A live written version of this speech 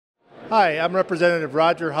Hi, I'm Representative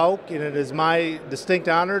Roger Hauck, and it is my distinct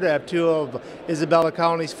honor to have two of Isabella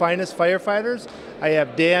County's finest firefighters. I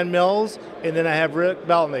have Dan Mills, and then I have Rick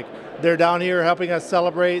Beltnick. They're down here helping us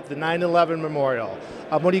celebrate the 9/11 Memorial.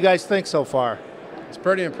 What do you guys think so far? It's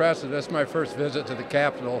pretty impressive. This is my first visit to the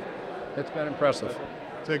Capitol. It's been impressive.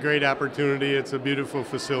 It's a great opportunity. It's a beautiful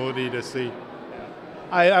facility to see.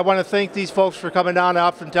 I want to thank these folks for coming down. I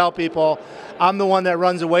often tell people, I'm the one that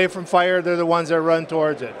runs away from fire. They're the ones that run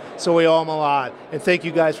towards it. So we owe them a lot. And thank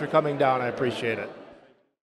you guys for coming down. I appreciate it.